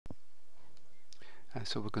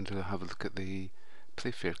So we're going to have a look at the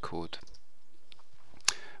Playfair code.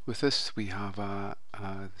 With this we have a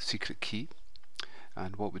secret key,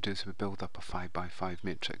 and what we do is we build up a 5 by 5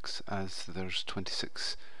 matrix. As there's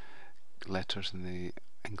 26 letters in the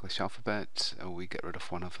English alphabet, we get rid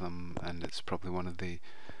of one of them, and it's probably one of the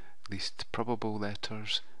least probable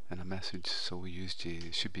letters in a message, so we use G.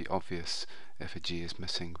 It should be obvious if a G is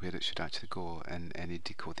missing where it should actually go in any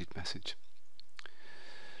decoded message.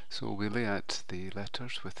 So we lay out the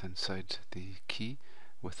letters with inside the key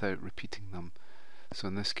without repeating them. So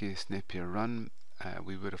in this case, Napier Run,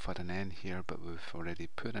 we would have had an N here, but we've already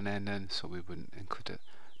put an N in, so we wouldn't include it.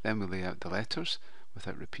 Then we lay out the letters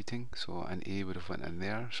without repeating, so an A would have went in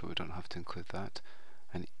there, so we don't have to include that.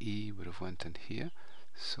 An E would have went in here,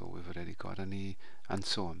 so we've already got an E, and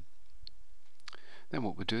so on. Then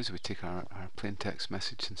what we do is we take our plain text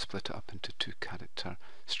message and split it up into 2 character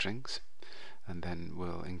strings, and then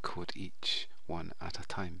we'll encode each one at a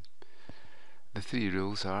time. The 3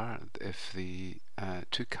 rules are, if the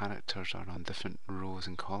 2 characters are on different rows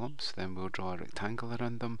and columns, then we'll draw a rectangle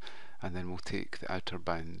around them, and then we'll take the outer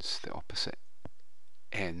bounds, the opposite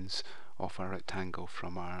ends of our rectangle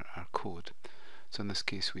from our code. So in this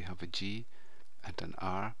case we have a G and an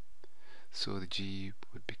R, so the G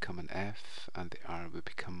would become an F and the R would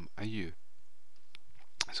become a U.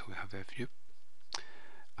 So we have FU.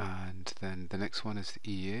 And then the next one is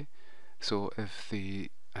the EA. So if the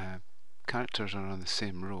characters are on the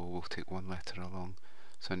same row, we'll take one letter along.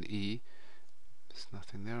 So an E, there's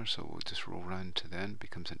nothing there, so we'll just roll round to the N,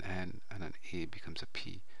 becomes an N, and an A becomes a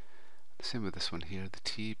P. The same with this one here, the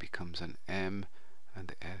T becomes an M, and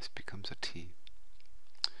the S becomes a T.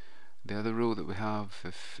 The other row that we have,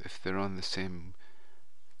 if they're on the same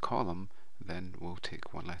column, then we'll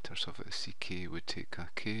take one letter. So if it's CK, we'd take a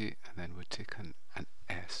K, and then we'd take an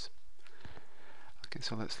S. Okay,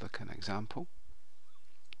 so let's look at an example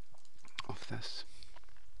of this.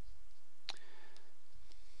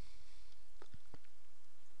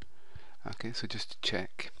 Okay, so just to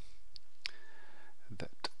check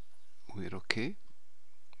that we're okay,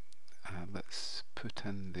 let's put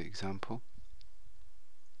in the example.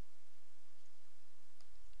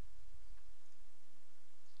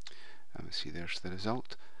 And we see there's the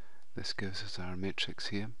result. This gives us our matrix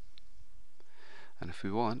here, and if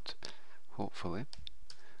we want, hopefully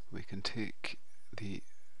we can take the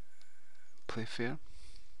Playfair,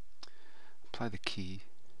 apply the key,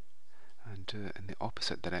 and do it in the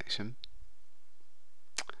opposite direction,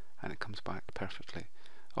 and it comes back perfectly.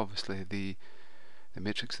 Obviously the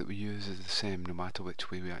matrix that we use is the same no matter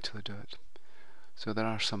which way we actually do it. So there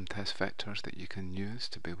are some test vectors that you can use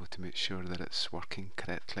to be able to make sure that it's working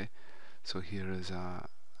correctly. So here is a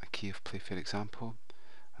key of Playfair example,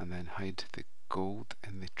 and then hide the gold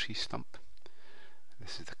in the tree stump.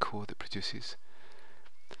 This is the code it produces,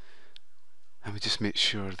 and we just make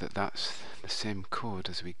sure that that's the same code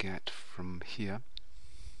as we get from here.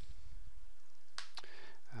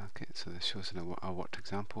 Okay, so this shows a worked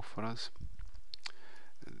example for us.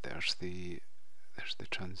 There's the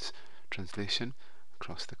translation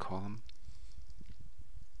across the column,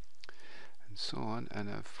 and so on. And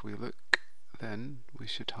if we look, then we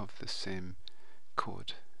should have the same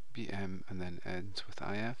code, BM, and then ends with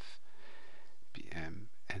IF, BM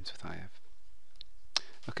ends with IF.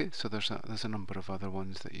 Okay, so there's a number of other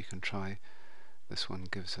ones that you can try. This one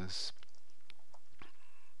gives us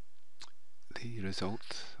the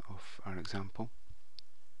result of our example.